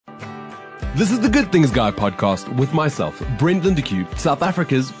This is the Good Things Guy podcast with myself, Brent Lindeque, South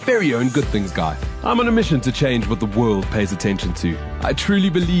Africa's very own Good Things Guy. I'm on a mission to change what the world pays attention to. I truly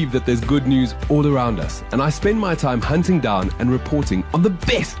believe that there's good news all around us, and I spend my time hunting down and reporting on the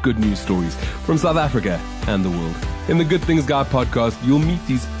best good news stories from South Africa and the world. In the Good Things Guy podcast, you'll meet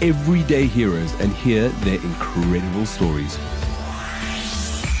these everyday heroes and hear their incredible stories.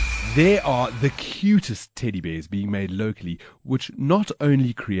 There are the cutest teddy bears being made locally, which not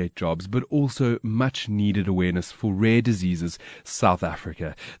only create jobs, but also much needed awareness for rare diseases, South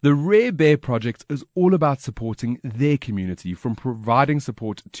Africa. The Rare Bear Project is all about supporting their community, from providing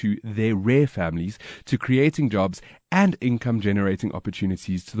support to their rare families, to creating jobs and income generating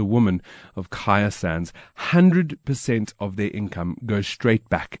opportunities to the women of Kaya Sands. 100% of their income goes straight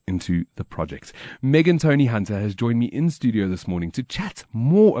back into the project. Megan Tony Hunter has joined me in studio this morning to chat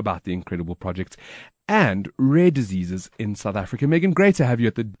more about the incredible project and rare diseases in South Africa. Megan, great to have you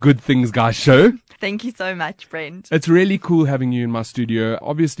at the Good Things Guy show. Thank you so much, Brent. It's really cool having you in my studio.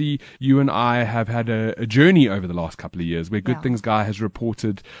 Obviously, you and I have had a journey over the last couple of years where Good Things Guy has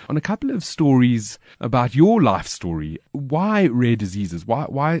reported on a couple of stories about your life story. Why rare diseases?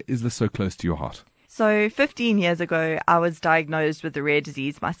 Why is this so close to your heart? So 15 years ago, I was diagnosed with a rare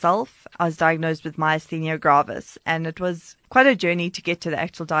disease myself. I was diagnosed with myasthenia gravis, and it was quite a journey to get to the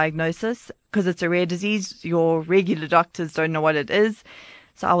actual diagnosis because it's a rare disease. Your regular doctors don't know what it is.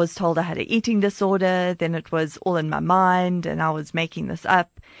 So I was told I had an eating disorder, then it was all in my mind and I was making this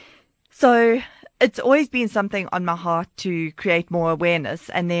up. So it's always been something on my heart to create more awareness.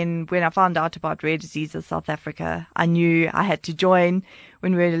 And then when I found out about Rare Diseases South Africa, I knew I had to join.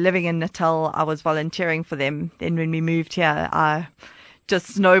 When we were living in Natal, I was volunteering for them. Then when we moved here, I just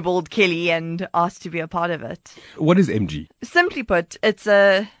snowballed Kelly and asked to be a part of it. What is MG? Simply put, it's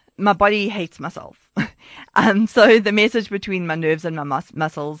my body hates myself. So the message between my nerves and my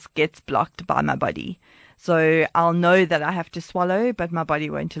muscles gets blocked by my body. So I'll know that I have to swallow, but my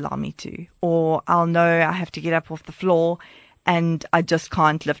body won't allow me to. Or I'll know I have to get up off the floor and I just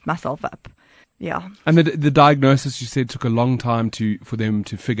can't lift myself up. Yeah. And the diagnosis, you said, took a long time for them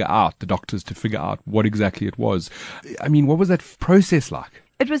to figure out, the doctors to figure out what exactly it was. I mean, what was that process like?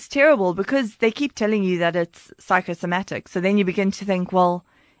 It was terrible because they keep telling you that it's psychosomatic. So then you begin to think, well,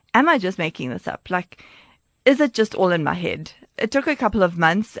 am I just making this up? Like, is it just all in my head? It took a couple of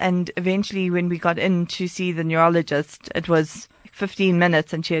months, and eventually when we got in to see the neurologist, it was 15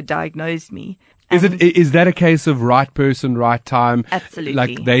 minutes and she had diagnosed me. Is that a case of right person, right time? Absolutely.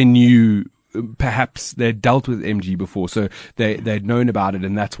 Like they knew, perhaps they'd dealt with MG before, so they'd known about it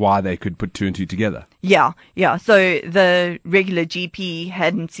and that's why they could put two and two together. Yeah. So the regular GP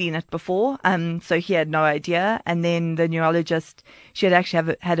hadn't seen it before, so he had no idea. And then the neurologist, she had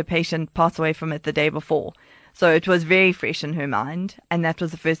actually had a patient pass away from it the day before. So it was very fresh in her mind. And that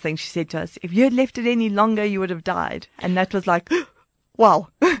was the first thing she said to us. If you had left it any longer, you would have died. And that was like, wow.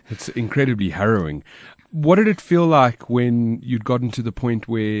 It's incredibly harrowing. What did it feel like when you'd gotten to the point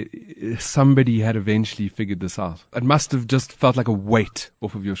where somebody had eventually figured this out? It must have just felt like a weight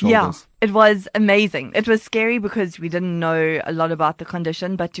off of your shoulders. Yeah, it was amazing. It was scary because we didn't know a lot about the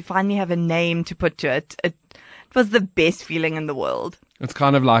condition, but to finally have a name to put to it, it was the best feeling in the world. It's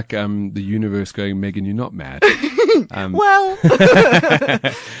kind of like the universe going, Megan, you're not mad. Well.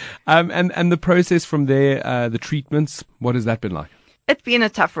 And the process from there, the treatments, what has that been like? It's been a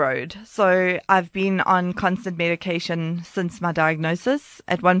tough road. So I've been on constant medication since my diagnosis.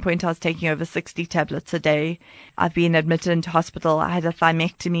 At one point, I was taking over 60 tablets a day. I've been admitted into hospital. I had a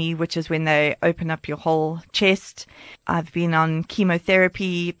thymectomy, which is when they open up your whole chest. I've been on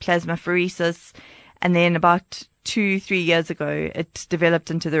chemotherapy, plasmapheresis, and then about 2-3 years ago, it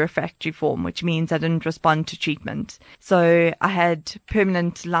developed into the refractory form, which means I didn't respond to treatment. So I had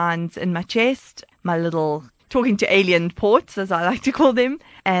permanent lines in my chest, my little talking to alien ports, as I like to call them.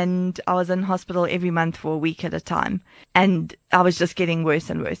 And I was in hospital every month for a week at a time. And I was just getting worse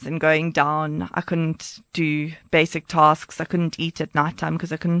and worse and going down. I couldn't do basic tasks. I couldn't eat at nighttime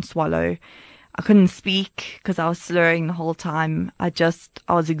because I couldn't swallow. I couldn't speak because I was slurring the whole time. I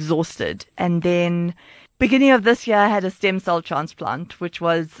was exhausted. And then beginning of this year, I had a stem cell transplant, which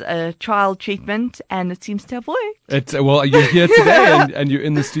was a trial treatment, and it seems to have worked. Well, you're here today and you're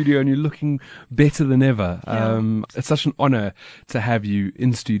in the studio and you're looking better than ever. Yeah. It's such an honor to have you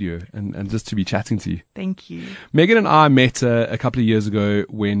in studio and just to be chatting to you. Thank you. Megan and I met a couple of years ago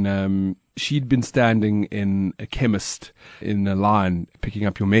when she'd been standing in a chemist in a line picking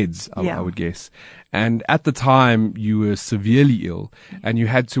up your meds, I would guess. And at the time, you were severely ill and you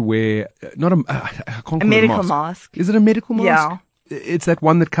had to wear, I can't call it a medical mask. Is it a medical mask? Yeah. it's that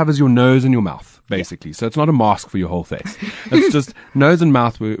one that covers your nose and your mouth, basically. So it's not a mask for your whole face. It's just nose and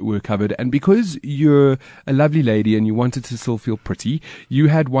mouth were covered. And because you're a lovely lady and you wanted to still feel pretty, you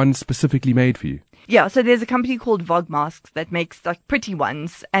had one specifically made for you. Yeah, so there's a company called Vogue Masks that makes like pretty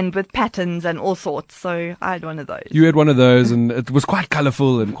ones and with patterns and all sorts. So I had one of those. You had one of those, and it was quite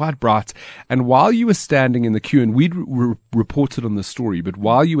colourful and quite bright. And while you were standing in the queue, and we'd reported on the story, but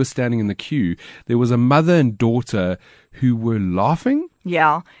while you were standing in the queue, there was a mother and daughter who were laughing.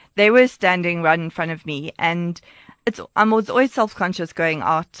 Yeah, they were standing right in front of me, and I was always self-conscious going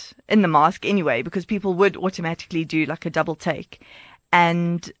out in the mask anyway, because people would automatically do like a double take.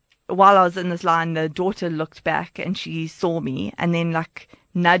 And while I was in this line, the daughter looked back and she saw me and then like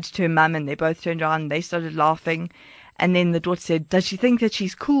nudged her mum, and they both turned around and they started laughing. And then the daughter said, does she think that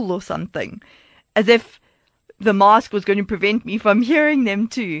she's cool or something? As if the mask was going to prevent me from hearing them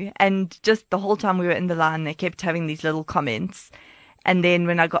too. And just the whole time we were in the line, they kept having these little comments. And then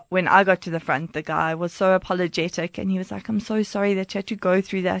when I got to the front, the guy was so apologetic and he was like, I'm so sorry that you had to go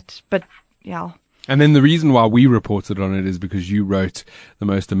through that. But yeah. And then the reason why we reported on it is because you wrote the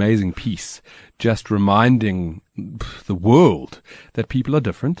most amazing piece, just reminding the world that people are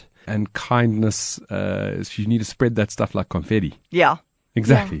different and kindness, you need to spread that stuff like confetti. Yeah.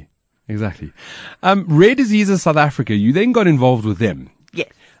 Exactly. Yeah. Exactly. Rare Diseases South Africa, you then got involved with them.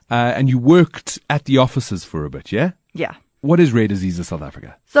 Yes. And you worked at the offices for a bit, yeah? Yeah. What is Rare Diseases South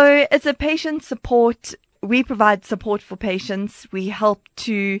Africa? So it's a patient support. We provide support for patients. We help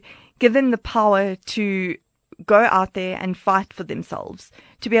to give them the power to go out there and fight for themselves,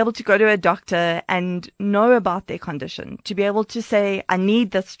 to be able to go to a doctor and know about their condition, to be able to say, I need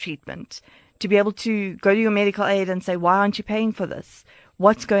this treatment, to be able to go to your medical aid and say, why aren't you paying for this?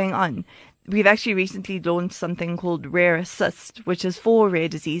 What's going on? We've actually recently launched something called Rare Assist, which is for rare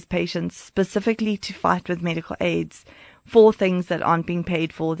disease patients, specifically to fight with medical aids for things that aren't being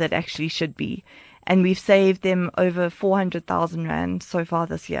paid for that actually should be. And we've saved them over 400,000 Rand so far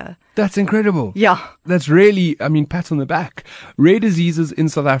this year. That's incredible. Yeah. That's really, pat on the back. Rare diseases in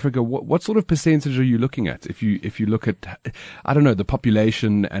South Africa, what sort of percentage are you looking at if you look at, I don't know, the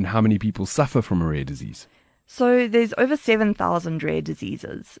population and how many people suffer from a rare disease? So there's over 7,000 rare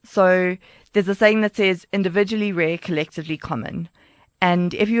diseases. So there's a saying that says individually rare, collectively common.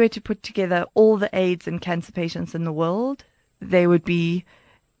 And if you were to put together all the AIDS and cancer patients in the world, there would be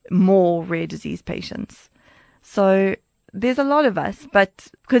more rare disease patients. So there's a lot of us, but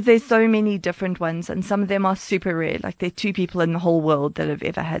because there's so many different ones and some of them are super rare, like there are 2 people in the whole world that have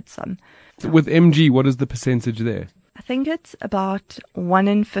ever had some. With MG, what is the percentage there? I think it's about 1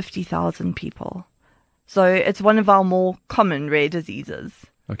 in 50,000 people. So it's one of our more common rare diseases.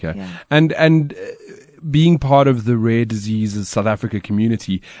 Okay. Yeah. And being part of the Rare Diseases South Africa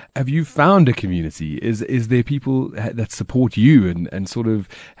community, have you found a community? Is there people that support you and sort of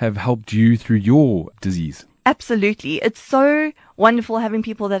have helped you through your disease? Absolutely. It's so wonderful having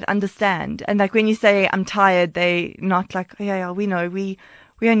people that understand. And like when you say, I'm tired, they not like, oh, yeah, we know, we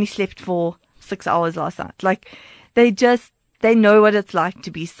only slept for 6 hours last night. Like they know what it's like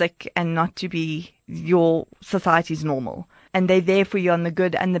to be sick and not to be your society's normal. And they're there for you on the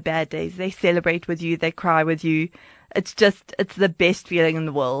good and the bad days. They celebrate with you. They cry with you. It's the best feeling in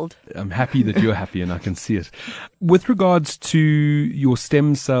the world. I'm happy that you're happy and I can see it. With regards to your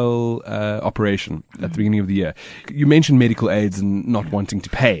stem cell operation at the beginning of the year, you mentioned medical aids and not wanting to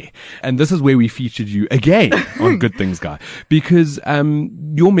pay. And this is where we featured you again on Good Things Guy, because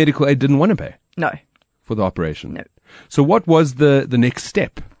your medical aid didn't want to pay. No. For the operation. No. So what was the next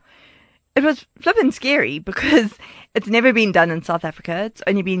step? It was flippin' scary because it's never been done in South Africa. It's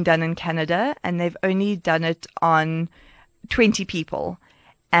only been done in Canada, and they've only done it on 20 people,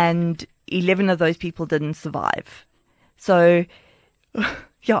 and 11 of those people didn't survive. So,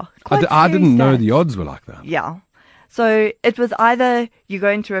 yeah, quite I didn't know stats. the odds were like that. Yeah. So it was either you go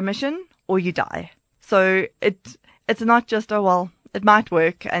into remission or you die. So it's not just, oh, well, it might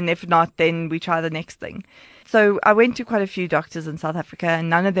work, and if not, then we try the next thing. So I went to quite a few doctors in South Africa, and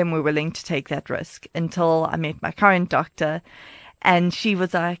none of them were willing to take that risk until I met my current doctor. And she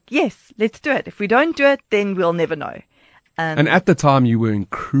was like, yes, let's do it. If we don't do it, then we'll never know. And at the time, you were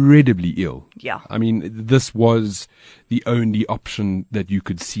incredibly ill. Yeah. I mean, this was the only option that you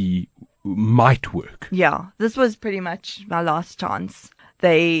could see might work. Yeah. This was pretty much my last chance.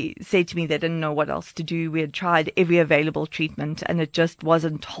 They said to me they didn't know what else to do. We had tried every available treatment and it just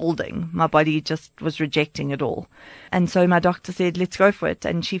wasn't holding. My body just was rejecting it all. And so my doctor said, let's go for it.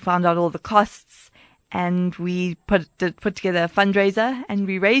 And she found out all the costs and we put together a fundraiser, and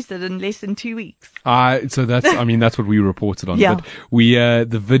we raised it in less than 2 weeks. So that's what we reported on. Yeah. But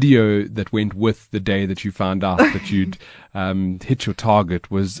the video that went with the day that you found out that you'd hit your target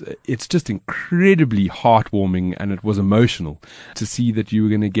it's just incredibly heartwarming, and it was emotional to see that you were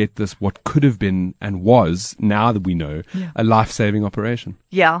going to get this, what could have been and was, now that we know, a life-saving operation.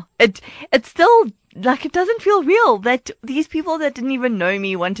 Yeah. It's still, like, it doesn't feel real that these people that didn't even know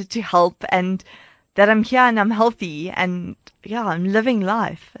me wanted to help, and that I'm here and I'm healthy, and I'm living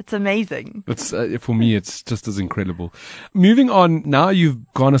life. It's amazing. It's for me, it's just as incredible. Moving on, now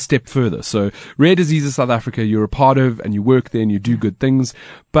you've gone a step further. So Rare Diseases South Africa, you're a part of, and you work there and you do good things.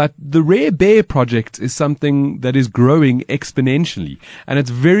 But the Rare Bear Project is something that is growing exponentially, and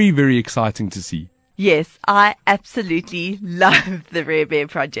it's very, very exciting to see. Yes, I absolutely love the Rare Bear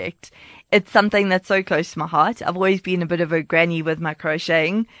Project. It's something that's so close to my heart. I've always been a bit of a granny with my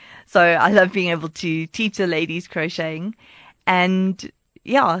crocheting, so I love being able to teach the ladies crocheting. And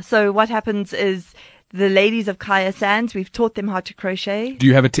so what happens is the ladies of Kaya Sands, we've taught them how to crochet. Do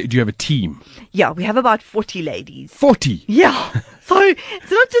you have a team? Yeah, we have about 40 ladies. 40? Yeah. So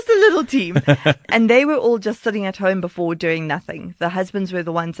it's not just a little team. And they were all just sitting at home before, doing nothing. The husbands were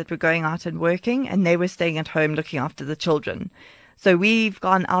the ones that were going out and working, and they were staying at home looking after the children. So we've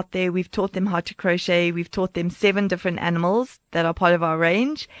gone out there, we've taught them how to crochet, we've taught them 7 different animals that are part of our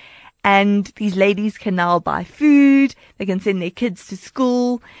range. And these ladies can now buy food, they can send their kids to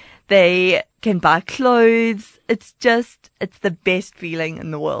school, they can buy clothes. It's the best feeling in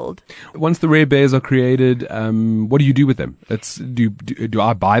the world. Once the Rare Bears are created, what do you do with them? Do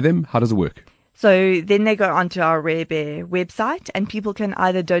I buy them? How does it work? So then they go onto our Rare Bear website, and people can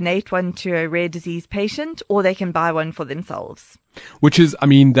either donate one to a rare disease patient, or they can buy one for themselves. Which is,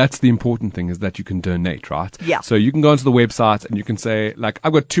 that's the important thing, is that you can donate, right? Yeah. So you can go onto the website and you can say, like,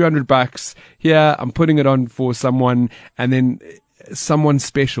 I've got $200 here, I'm putting it on for someone, and then someone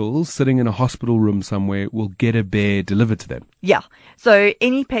special sitting in a hospital room somewhere will get a bear delivered to them. Yeah. So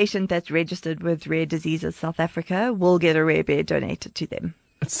any patient that's registered with Rare Diseases South Africa will get a rare bear donated to them.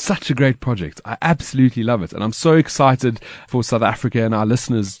 It's such a great project. I absolutely love it. And I'm so excited for South Africa and our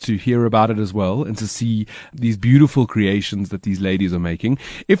listeners to hear about it as well, and to see these beautiful creations that these ladies are making.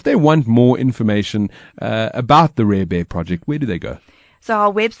 If they want more information about the Rare Bear Project, where do they go? So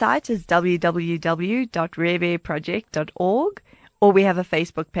our website is www.rarebearproject.org, or we have a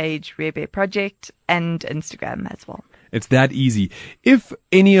Facebook page, Rare Bear Project, and Instagram as well. It's that easy. If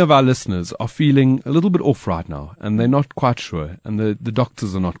any of our listeners are feeling a little bit off right now, and they're not quite sure, and the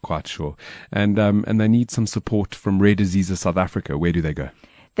doctors are not quite sure, and they need some support from Rare Diseases South Africa, where do they go?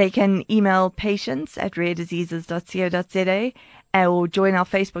 They can email patients@rarediseases.co.za or join our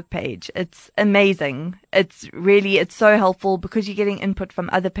Facebook page. It's amazing. It's so helpful because you're getting input from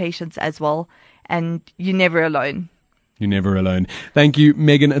other patients as well, and you're never alone. You're never alone. Thank you,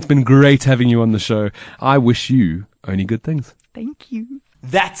 Megan. It's been great having you on the show. I wish you only good things. Thank you.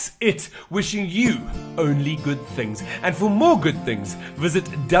 That's it. Wishing you only good things. And for more good things, visit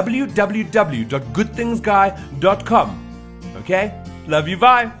www.goodthingsguy.com. Okay? Love you.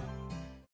 Bye.